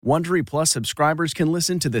Wondery Plus subscribers can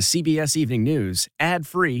listen to the CBS Evening News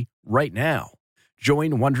ad-free right now.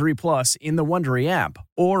 Join Wondery Plus in the Wondery app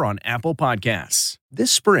or on Apple Podcasts.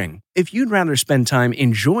 This spring, if you'd rather spend time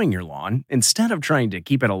enjoying your lawn instead of trying to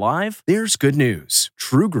keep it alive, there's good news.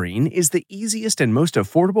 TruGreen is the easiest and most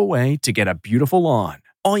affordable way to get a beautiful lawn.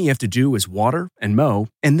 All you have to do is water and mow,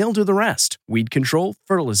 and they'll do the rest. Weed control,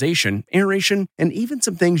 fertilization, aeration, and even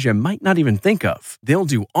some things you might not even think of. They'll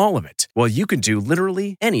do all of it, while you can do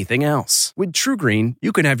literally anything else. With TruGreen,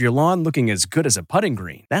 you can have your lawn looking as good as a putting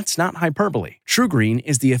green. That's not hyperbole. TruGreen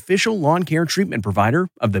is the official lawn care treatment provider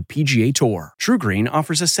of the PGA Tour. TruGreen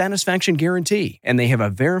offers a satisfaction guarantee, and they have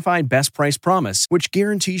a verified best price promise, which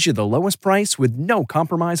guarantees you the lowest price with no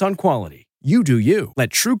compromise on quality. You do you. Let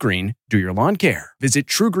TruGreen do your lawn care. Visit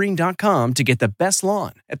TruGreen.com to get the best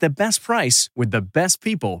lawn at the best price with the best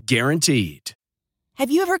people guaranteed. Have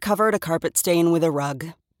you ever covered a carpet stain with a rug?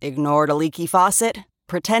 Ignored a leaky faucet?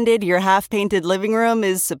 Pretended your half-painted living room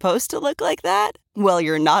is supposed to look like that? Well,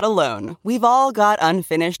 you're not alone. We've all got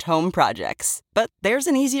unfinished home projects. But there's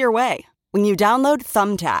an easier way. When you download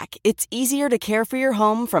Thumbtack, it's easier to care for your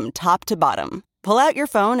home from top to bottom. Pull out your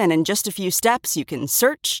phone and in just a few steps, you can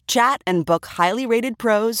search, chat, and book highly rated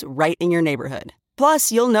pros right in your neighborhood.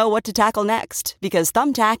 Plus, you'll know what to tackle next because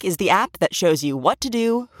Thumbtack is the app that shows you what to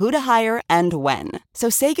do, who to hire, and when. So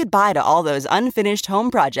say goodbye to all those unfinished home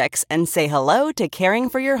projects and say hello to caring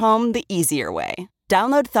for your home the easier way.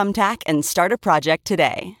 Download Thumbtack and start a project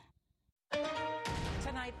today.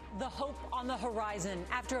 Tonight, the hope on the horizon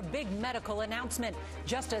after a big medical announcement.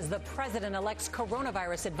 Just as the president-elect's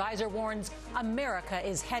coronavirus advisor warns America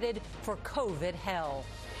is headed for COVID hell.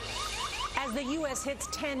 As the U.S. hits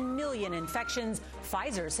 10 million infections,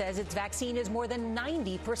 Pfizer says its vaccine is more than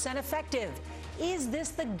 90% effective. Is this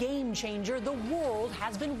the game changer the world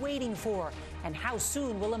has been waiting for? And how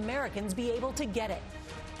soon will Americans be able to get it?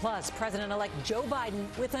 Plus, President-elect Joe Biden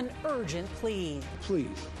with an urgent plea. Please,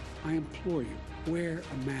 I implore you, wear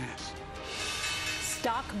a mask.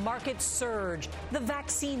 Stock markets surge. The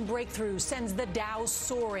vaccine breakthrough sends the Dow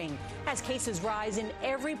soaring. As cases rise in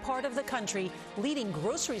every part of the country, leading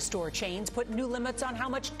grocery store chains put new limits on how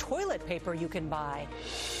much toilet paper you can buy.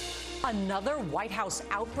 Another White House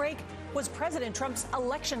outbreak? Was President Trump's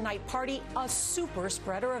election night party a super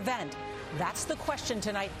spreader event? That's the question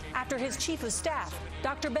tonight after his chief of staff,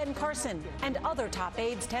 Dr. Ben Carson, and other top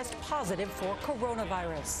aides test positive for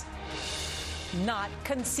coronavirus. Not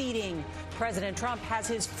conceding. President Trump has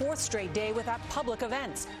his fourth straight day without public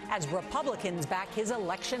events as Republicans back his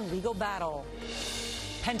election legal battle.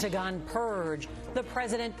 Pentagon purge. The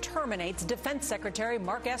president terminates Defense Secretary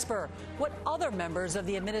Mark Esper. What other members of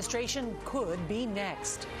the administration could be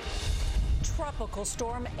next? Tropical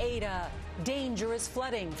storm Ada. Dangerous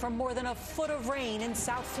flooding from more than a foot of rain in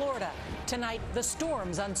South Florida. Tonight, the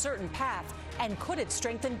storm's uncertain path. And could it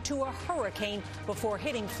strengthen to a hurricane before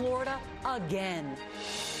hitting Florida again?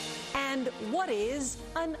 And what is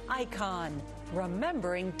an icon?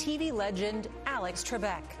 Remembering TV legend Alex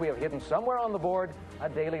Trebek. We have hidden somewhere on the board a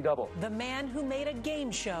daily double. The man who made a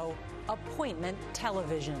game show appointment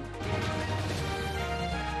television.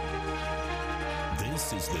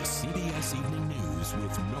 This is the CBS Evening News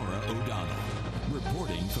with Norah O'Donnell,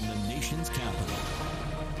 reporting from the nation's capital.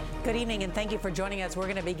 Good evening, and thank you for joining us. We're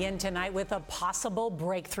going to begin tonight with a possible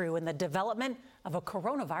breakthrough in the development of a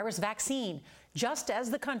coronavirus vaccine, just as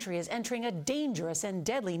the country is entering a dangerous and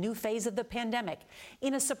deadly new phase of the pandemic.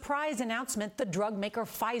 In a surprise announcement, the drug maker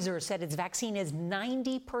Pfizer said its vaccine is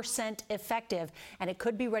 90% effective, and it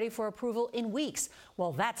could be ready for approval in weeks.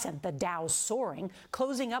 Well, that sent the Dow soaring,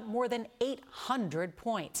 closing up more than 800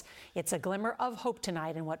 points. It's a glimmer of hope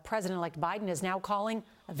tonight in what President-elect Biden is now calling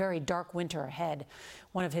a very dark winter ahead.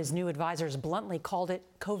 One of his new advisors bluntly called it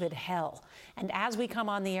COVID hell. And as we come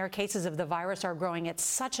on the air, cases of the virus are growing at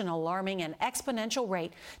such an alarming and exponential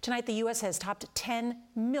rate. Tonight, the U.S. has topped 10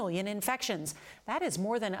 million infections. That is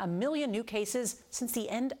more than 1 million new cases since the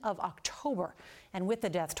end of October. And with the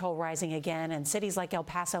death toll rising again and cities like El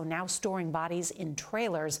Paso now storing bodies in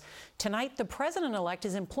trailers, tonight the president-elect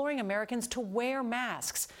is imploring Americans to wear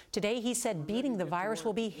masks. Today he said beating the virus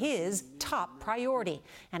will be his top priority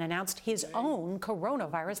and announced his own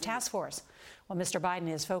coronavirus task force. While Mr. Biden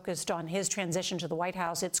is focused on his transition to the White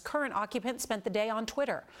House, its current occupant spent the day on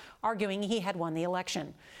Twitter, arguing he had won the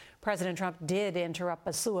election. President Trump did interrupt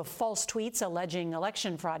a slew of false tweets alleging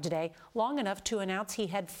election fraud today, long enough to announce he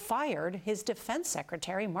had fired his defense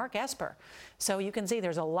secretary, Mark Esper. So you can see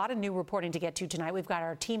there's a lot of new reporting to get to tonight. We've got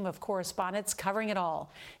our team of correspondents covering it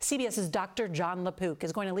all. CBS's Dr. Jon LaPook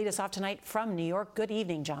is going to lead us off tonight from New York. Good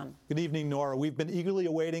evening, John. Good evening, Nora. We've been eagerly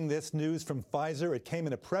awaiting this news from Pfizer. It came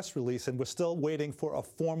in a press release, and we're still waiting for a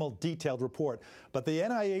formal, detailed report. But the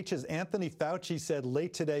NIH's Anthony Fauci said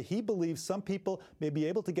late today he believes some people may be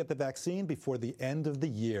able to get the vaccine before the end of the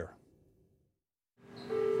year.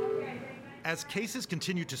 As cases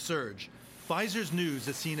continue to surge, Pfizer's news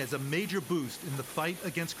is seen as a major boost in the fight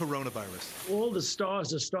against coronavirus. All the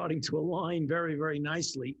stars are starting to align very, very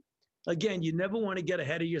nicely. Again, you never want to get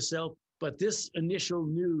ahead of yourself, but this initial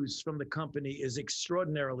news from the company is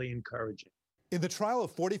extraordinarily encouraging. In the trial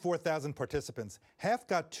of 44,000 participants, half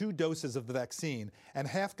got 2 doses of the vaccine and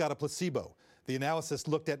half got a placebo. The analysis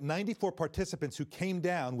looked at 94 participants who came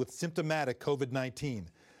down with symptomatic COVID-19.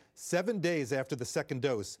 7 days after the second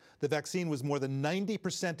dose, the vaccine was more than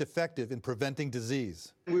 90% effective in preventing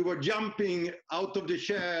disease. We were jumping out of the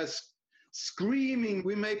chairs, screaming,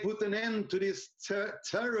 we may put an end to this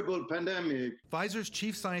terrible pandemic. Pfizer's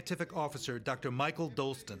chief scientific officer, Dr. Michael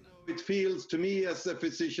Dolston. It feels to me as a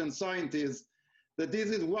physician scientist that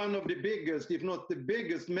this is one of the biggest, if not the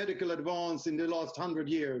biggest, medical advance in the last 100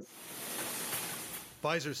 years.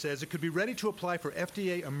 Pfizer says it could be ready to apply for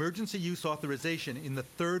FDA emergency use authorization in the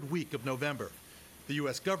 3rd week of November. The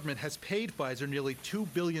U.S. government has paid Pfizer nearly $2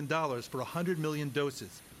 billion for 100 million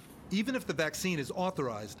doses. Even if the vaccine is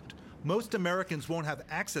authorized, most Americans won't have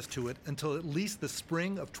access to it until at least the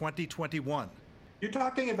spring of 2021. You're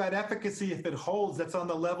talking about efficacy if it holds that's on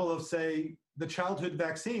the level of, say, the childhood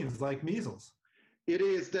vaccines like measles. It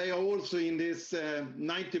is. They are also in this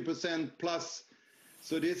 90% plus.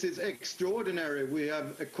 So this is extraordinary. We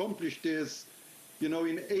have accomplished this,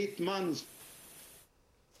 in 8 months.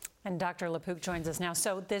 And Dr. LaPook joins us now.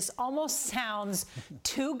 So this almost sounds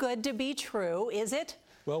too good to be true, is it?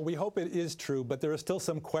 Well, we hope it is true, but there are still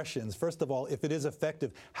some questions. First of all, if it is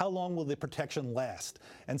effective, how long will the protection last?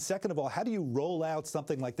 And second of all, how do you roll out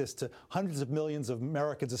something like this to hundreds of millions of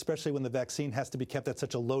Americans, especially when the vaccine has to be kept at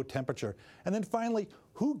such a low temperature? And then finally,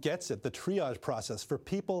 who gets it, the triage process? For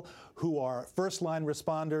people who are first-line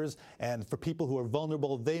responders and for people who are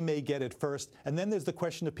vulnerable, they may get it first. And then there's the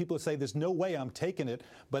question of people who say, there's no way I'm taking it.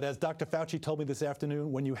 But as Dr. Fauci told me this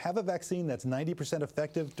afternoon, when you have a vaccine that's 90%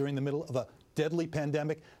 effective during the middle of a deadly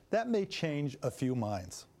pandemic, that may change a few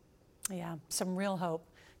minds. Yeah, some real hope.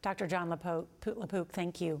 Dr. Jon LaPook,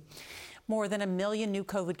 thank you. More than 1 million new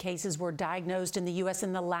COVID cases were diagnosed in the U.S.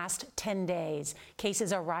 in the last 10 days.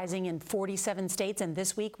 Cases are rising in 47 states, and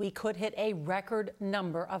this week we could hit a record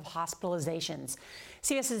number of hospitalizations.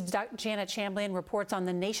 CBS's Janet Shamblian reports on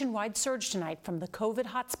the nationwide surge tonight from the COVID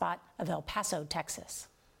hotspot of El Paso, Texas.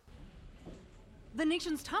 The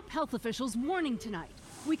nation's top health officials warning tonight.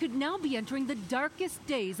 We could now be entering the darkest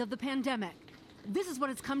days of the pandemic. This is what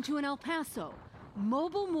it's come to in El Paso.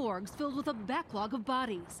 Mobile morgues filled with a backlog of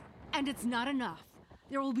bodies. And it's not enough.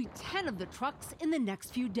 There will be 10 of the trucks in the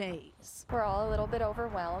next few days. We're all a little bit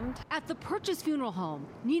overwhelmed. At the Purchase Funeral Home,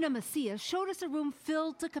 Nina Macias showed us a room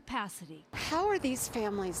filled to capacity. How are these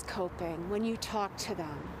families coping when you talk to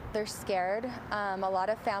them? They're scared. A lot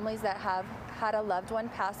of families that have had a loved one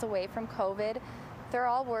pass away from COVID, they're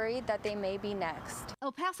all worried that they may be next.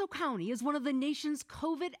 El Paso County is one of the nation's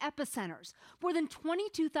COVID epicenters. More than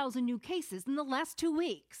 22,000 new cases in the last 2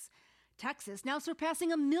 weeks. Texas now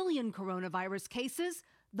surpassing 1 million coronavirus cases,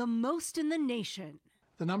 the most in the nation.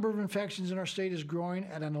 The number of infections in our state is growing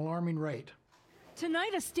at an alarming rate.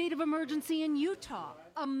 Tonight, a state of emergency in Utah,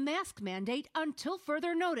 a mask mandate until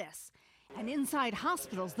further notice. And inside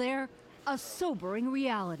hospitals there, a sobering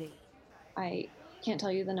reality. I can't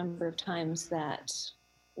tell you the number of times that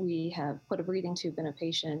we have put a breathing tube in a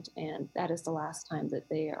patient, and that is the last time that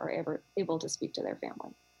they are ever able to speak to their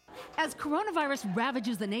family. As coronavirus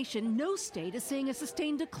ravages the nation, no state is seeing a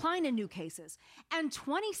sustained decline in new cases, and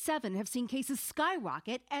 27 have seen cases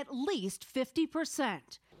skyrocket at least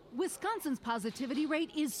 50%. Wisconsin's positivity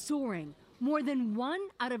rate is soaring, more than 1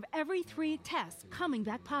 out of every 3 tests coming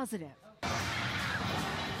back positive.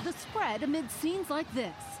 The spread amid scenes like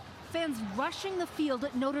this, fans rushing the field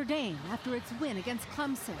at Notre Dame after its win against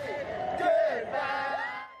Clemson.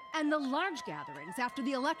 And the large gatherings after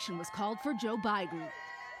the election was called for Joe Biden.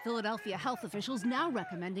 Philadelphia health officials now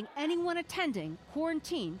recommending anyone attending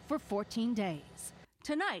quarantine for 14 days.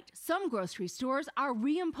 Tonight, some grocery stores are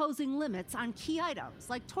reimposing limits on key items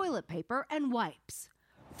like toilet paper and wipes.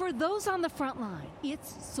 For those on the front line,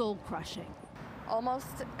 it's soul-crushing.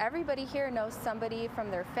 almost everybody here knows somebody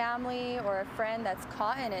from their family or a friend that's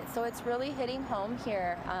caught in it. So it's really hitting home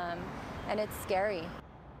here, and it's scary.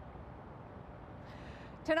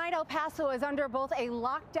 Tonight, El Paso is under both a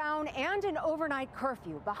lockdown and an overnight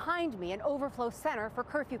curfew. Behind me, an overflow center for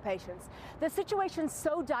curfew patients. The situation's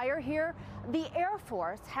so dire here, the Air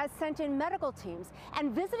Force has sent in medical teams,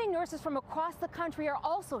 and visiting nurses from across the country are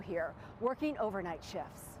also here working overnight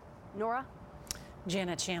shifts. Nora?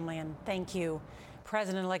 Janet Shamlian, thank you.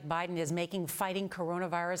 President-elect Biden is making fighting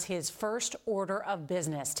coronavirus his first order of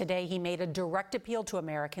business. Today, he made a direct appeal to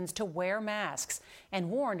Americans to wear masks and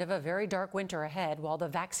warned of a very dark winter ahead while the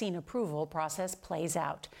vaccine approval process plays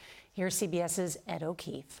out. Here's CBS's Ed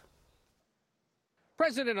O'Keefe.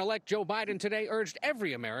 President-elect Joe Biden today urged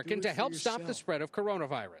every American to help stop the spread of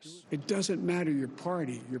coronavirus. It doesn't matter your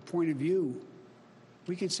party, your point of view.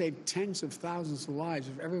 We could save tens of thousands of lives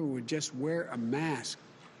if everyone would just wear a mask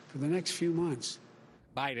for the next few months.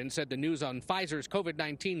 Biden said the news on Pfizer's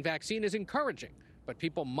COVID-19 vaccine is encouraging, but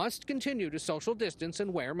people must continue to social distance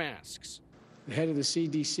and wear masks. The head of the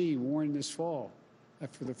CDC warned this fall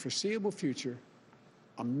that for the foreseeable future,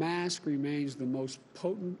 a mask remains the most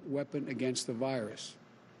potent weapon against the virus.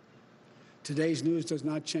 Today's news does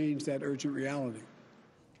not change that urgent reality.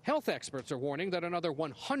 Health experts are warning that another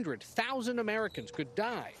 100,000 Americans could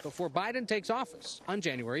die before Biden takes office on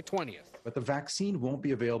January 20th. But the vaccine won't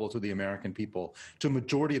be available to the American people, to a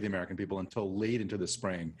majority of the American people, until late into the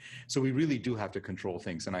spring. So we really do have to control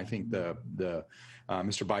things. And I think Mr.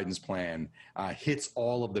 Biden's plan hits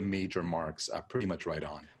all of the major marks pretty much right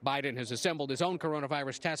on. Biden has assembled his own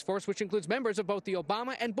coronavirus task force, which includes members of both the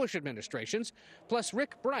Obama and Bush administrations, plus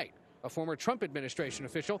Rick Bright, a former Trump administration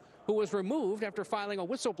official who was removed after filing a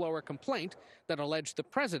whistleblower complaint that alleged the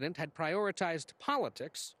president had prioritized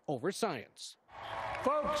politics over science.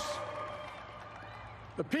 Folks,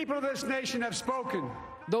 the people of this nation have spoken.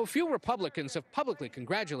 Though few Republicans have publicly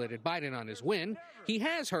congratulated Biden on his win, he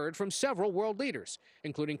has heard from several world leaders,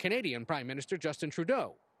 including Canadian Prime Minister Justin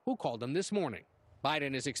Trudeau, who called him this morning.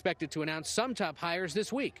 Biden is expected to announce some top hires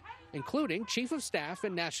this week, including Chief of Staff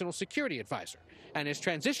and National Security Advisor. And his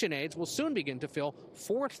transition aides will soon begin to fill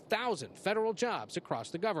 4,000 federal jobs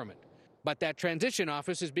across the government. But that transition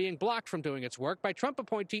office is being blocked from doing its work by Trump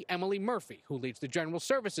appointee Emily Murphy, who leads the General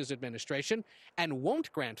Services Administration and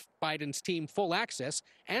won't grant Biden's team full access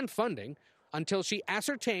and funding until she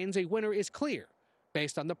ascertains a winner is clear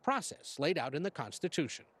based on the process laid out in the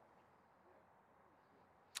Constitution.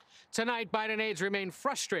 Tonight, Biden aides remain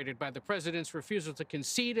frustrated by the president's refusal to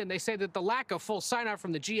concede, and they say that the lack of full sign-off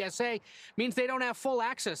from the GSA means they don't have full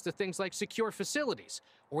access to things like secure facilities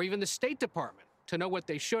or even the State Department to know what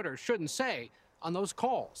they should or shouldn't say on those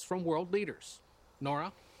calls from world leaders.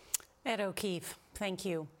 Nora? Ed O'Keefe, thank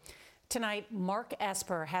you. Tonight, Mark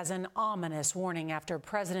Esper has an ominous warning after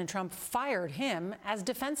President Trump fired him as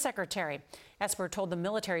defense secretary. Esper told the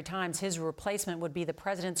Military Times his replacement would be the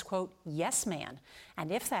president's, quote, yes man.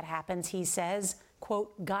 And if that happens, he says,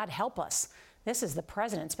 quote, God help us. This is the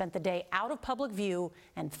president spent the day out of public view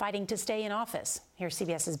and fighting to stay in office. Here's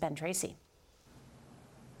CBS's Ben Tracy.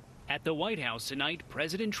 At the White House tonight,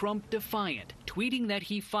 President Trump defiant, tweeting that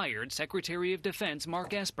he fired Secretary of Defense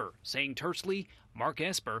Mark Esper, saying tersely, Mark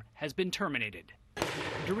Esper has been terminated.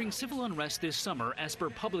 During civil unrest this summer, Esper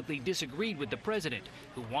publicly disagreed with the president,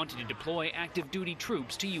 who wanted to deploy active duty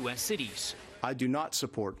troops to U.S. cities. I do not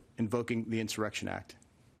support invoking the Insurrection Act.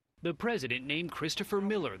 The president named Christopher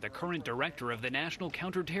Miller, the current director of the National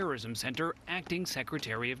Counterterrorism Center, acting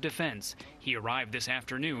Secretary of Defense. He arrived this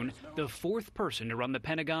afternoon, the fourth person to run the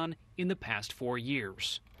Pentagon in the past 4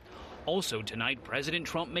 years. Also tonight, President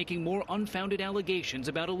Trump making more unfounded allegations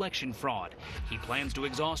about election fraud. He plans to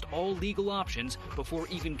exhaust all legal options before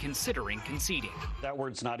even considering conceding. That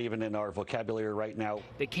word's not even in our vocabulary right now.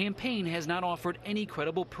 The campaign has not offered any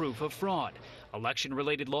credible proof of fraud.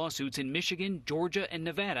 Election-related lawsuits in Michigan, Georgia, and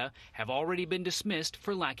Nevada have already been dismissed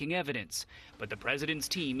for lacking evidence. But the president's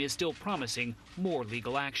team is still promising more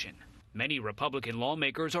legal action. Many Republican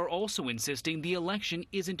lawmakers are also insisting the election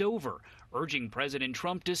isn't over, urging President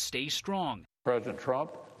Trump to stay strong. President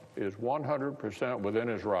Trump is 100% within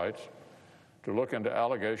his rights to look into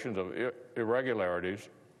allegations of irregularities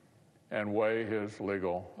and weigh his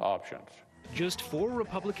legal options. Just 4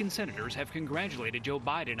 Republican senators have congratulated Joe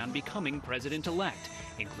Biden on becoming president-elect,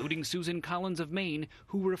 including Susan Collins of Maine,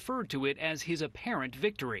 who referred to it as his apparent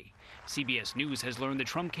victory. CBS News has learned the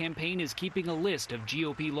Trump campaign is keeping a list of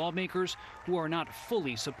GOP lawmakers who are not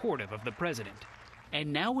fully supportive of the president.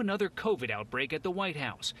 And now another COVID outbreak at the White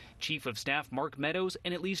House. Chief of Staff Mark Meadows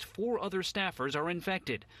and at least 4 other staffers are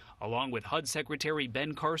infected, along with HUD Secretary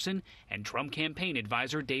Ben Carson and Trump campaign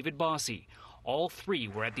advisor David Bossie. All three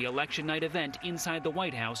were at the election night event inside the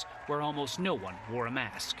White House, where almost no one wore a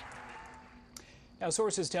mask. Now,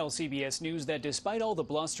 sources tell CBS News that despite all the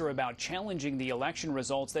bluster about challenging the election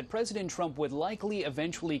results, that President Trump would likely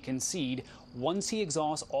eventually concede once he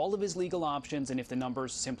exhausts all of his legal options and if the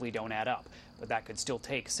numbers simply don't add up. But that could still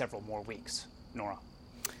take several more weeks. Nora.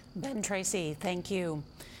 Ben Tracy, thank you.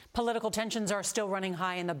 Political tensions are still running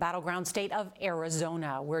high in the battleground state of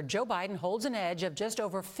Arizona, where Joe Biden holds an edge of just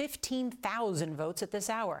over 15,000 votes at this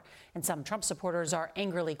hour. And some Trump supporters are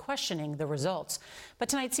angrily questioning the results. But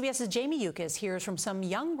tonight, CBS's Jamie Yuccas hears from some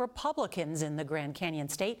young Republicans in the Grand Canyon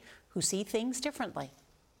state who see things differently.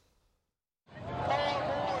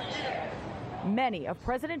 Many of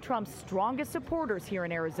President Trump's strongest supporters here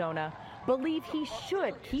in Arizona believe he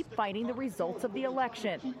should keep fighting the results of the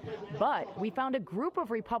election. But we found a group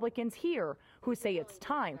of Republicans here who say it's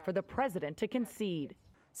time for the president to concede.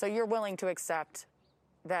 So you're willing to accept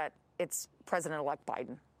that it's President-elect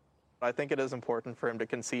Biden? I think it is important for him to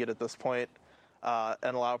concede at this point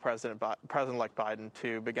and allow President-elect Biden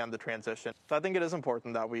to begin the transition. So I think it is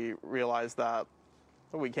important that we realize that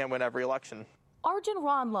we can't win every election. Arjun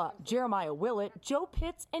Ranla, Jeremiah Willett, Joe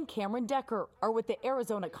Pitts, and Cameron Decker are with the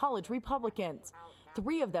Arizona College Republicans.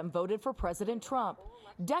 3 of them voted for President Trump.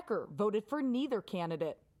 Decker voted for neither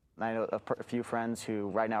candidate. I know a few friends who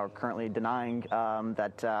right now are currently denying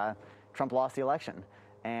that Trump lost the election.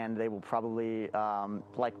 And they will probably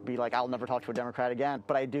be like, I'll never talk to a Democrat again.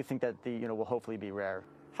 But I do think that will hopefully be rare.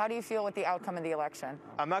 How do you feel with the outcome of the election?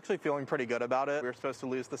 I'm actually feeling pretty good about it. We were supposed to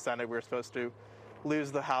lose the Senate. We were supposed to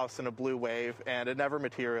lose the House in a blue wave, and it never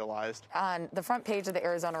materialized. On the front page of the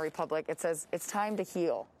Arizona Republic, it says it's time to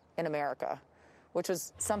heal in America, which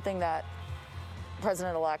was something that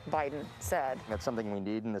President-elect Biden said. That's something we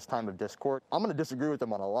need in this time of discord. I'm going to disagree with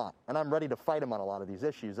him on a lot, and I'm ready to fight him on a lot of these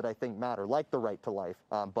issues that I think matter, like the right to life.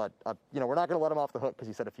 But we're not going to let him off the hook because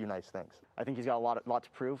he said a few nice things. I think he's got a lot to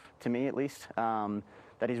prove, to me at least,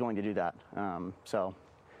 that he's willing to do that. So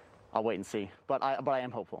I'll wait and see. But I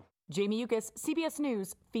am hopeful. Jamie Yuccas, CBS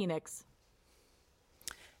News, Phoenix.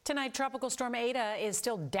 Tonight, Tropical Storm Eta is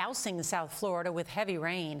still dousing South Florida with heavy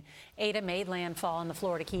rain. Eta made landfall in the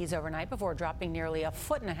Florida Keys overnight before dropping nearly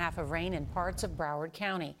 1.5 feet of rain in parts of Broward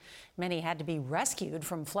County. Many had to be rescued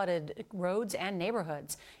from flooded roads and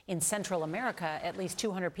neighborhoods. In Central America, at least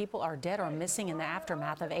 200 people are dead or missing in the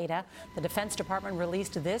aftermath of Eta. The Defense Department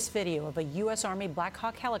released this video of a U.S. Army Black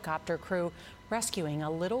Hawk helicopter crew rescuing a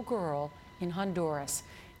little girl in Honduras.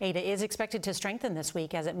 Eta is expected to strengthen this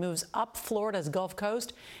week as it moves up Florida's Gulf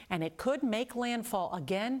Coast, and it could make landfall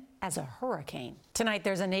again as a hurricane. Tonight,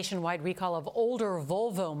 there's a nationwide recall of older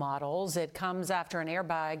Volvo models. It comes after an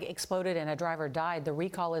airbag exploded and a driver died. The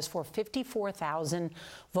recall is for 54,000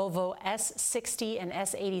 Volvo S60 and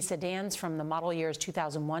S80 sedans from the model years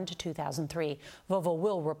 2001 to 2003. Volvo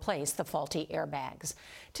will replace the faulty airbags.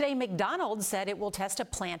 Today, McDonald's said it will test a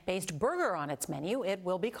plant-based burger on its menu. It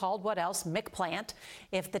will be called what else? McPlant.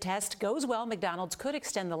 If the test goes well, McDonald's could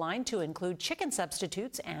extend the line to include chicken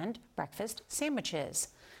substitutes and breakfast sandwiches.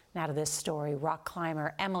 Now to this story. Rock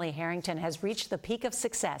climber Emily Harrington has reached the peak of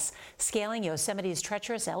success, scaling Yosemite's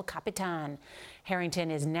treacherous El Capitan.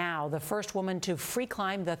 Harrington is now the first woman to free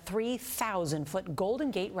climb the 3,000-foot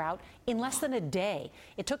Golden Gate route in less than a day.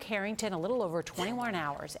 It took Harrington a little over 21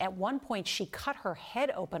 hours. At one point, she cut her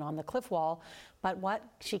head open on the cliff wall, but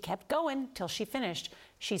she kept going till she finished.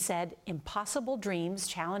 She said, "Impossible dreams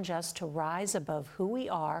challenge us to rise above who we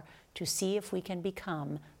are, to see if we can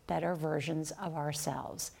become better versions of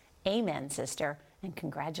ourselves." Amen, sister, and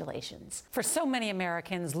congratulations. For so many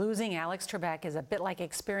Americans, losing Alex Trebek is a bit like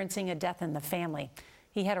experiencing a death in the family.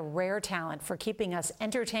 He had a rare talent for keeping us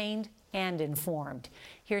entertained and informed.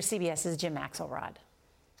 Here's CBS's Jim Axelrod.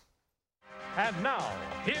 And now,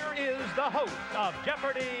 here is the host of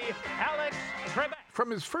Jeopardy, Alex Trebek.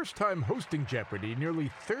 From his first time hosting Jeopardy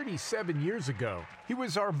nearly 37 years ago, he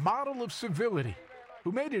was our model of civility,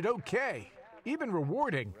 who made it okay, even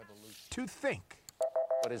rewarding, to think.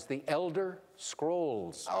 What is the Elder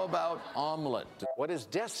Scrolls? How about omelet? What is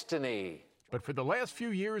destiny? But for the last few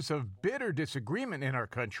years of bitter disagreement in our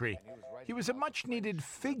country, he was a much-needed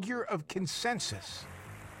figure of consensus.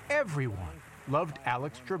 Everyone loved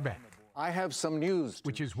Alex Trebek. I have some news.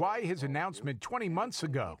 Which is why his announcement 20 months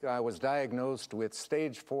ago. I was diagnosed with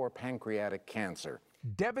stage 4 pancreatic cancer.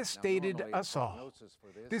 Devastated us all.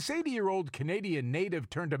 This 80-year-old Canadian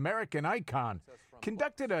native turned American icon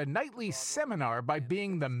conducted a nightly seminar by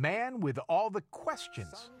being the man with all the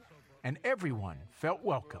questions, and everyone felt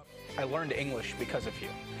welcome. I learned English because of you.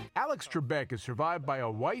 Alex Trebek is survived by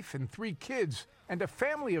a wife and 3 kids and a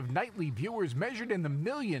family of nightly viewers measured in the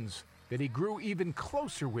millions that he grew even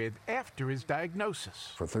closer with after his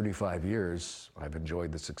diagnosis. For 35 years, I've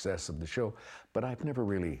enjoyed the success of the show, but I've never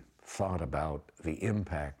really thought about the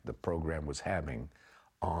impact the program was having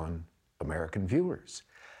on American viewers.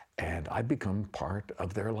 And I've become part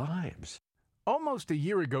of their lives. Almost a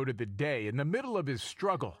year ago to the day, in the middle of his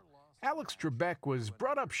struggle, Alex Trebek was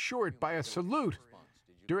brought up short by a salute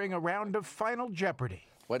during a round of Final Jeopardy.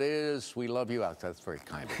 What is, we love you, Alex. That's very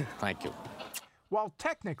kind of you. Thank you. While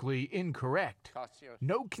technically incorrect,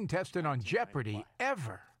 no contestant on Jeopardy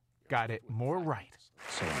ever got it more right.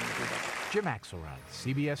 Jim Axelrod,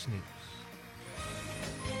 CBS News.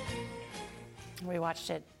 We watched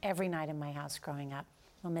it every night in my house growing up.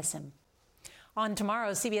 We'll miss him. On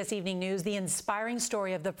tomorrow's CBS Evening News, the inspiring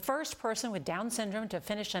story of the first person with Down syndrome to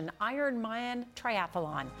finish an Ironman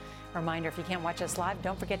triathlon. A reminder, if you can't watch us live,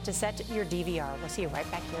 don't forget to set your DVR. We'll see you right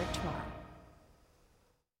back here tomorrow.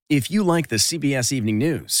 If you like the CBS Evening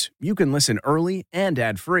News, you can listen early and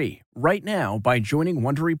ad-free right now by joining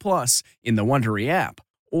Wondery Plus in the Wondery app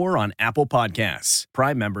or on Apple Podcasts.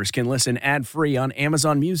 Prime members can listen ad-free on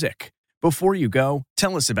Amazon Music. Before you go,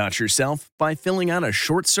 tell us about yourself by filling out a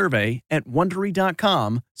short survey at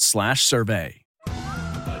Wondery.com/survey.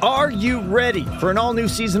 Are you ready for an all-new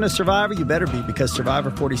season of Survivor? You better be, because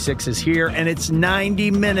Survivor 46 is here, and it's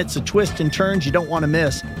 90 minutes of twists and turns you don't want to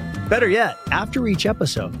miss. Better yet, after each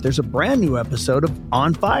episode, there's a brand new episode of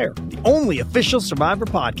On Fire, the only official Survivor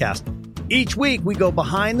podcast. Each week, we go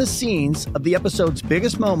behind the scenes of the episode's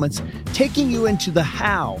biggest moments, taking you into the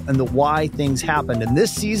how and the why things happened. And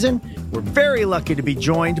this season, we're very lucky to be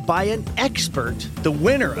joined by an expert, the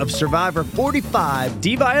winner of Survivor 45,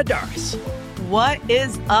 Dee Valladares. What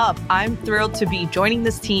is up? I'm thrilled to be joining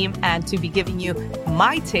this team and to be giving you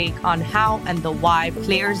my take on how and the why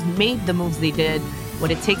players made the moves they did,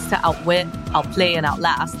 what it takes to outwit, outplay, and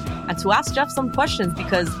outlast, and to ask Jeff some questions,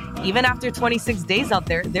 because even after 26 days out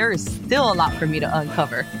there, there is still a lot for me to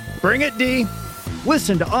uncover. Bring it, Dee.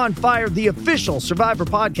 Listen to On Fire, the official Survivor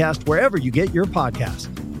podcast, wherever you get your podcast.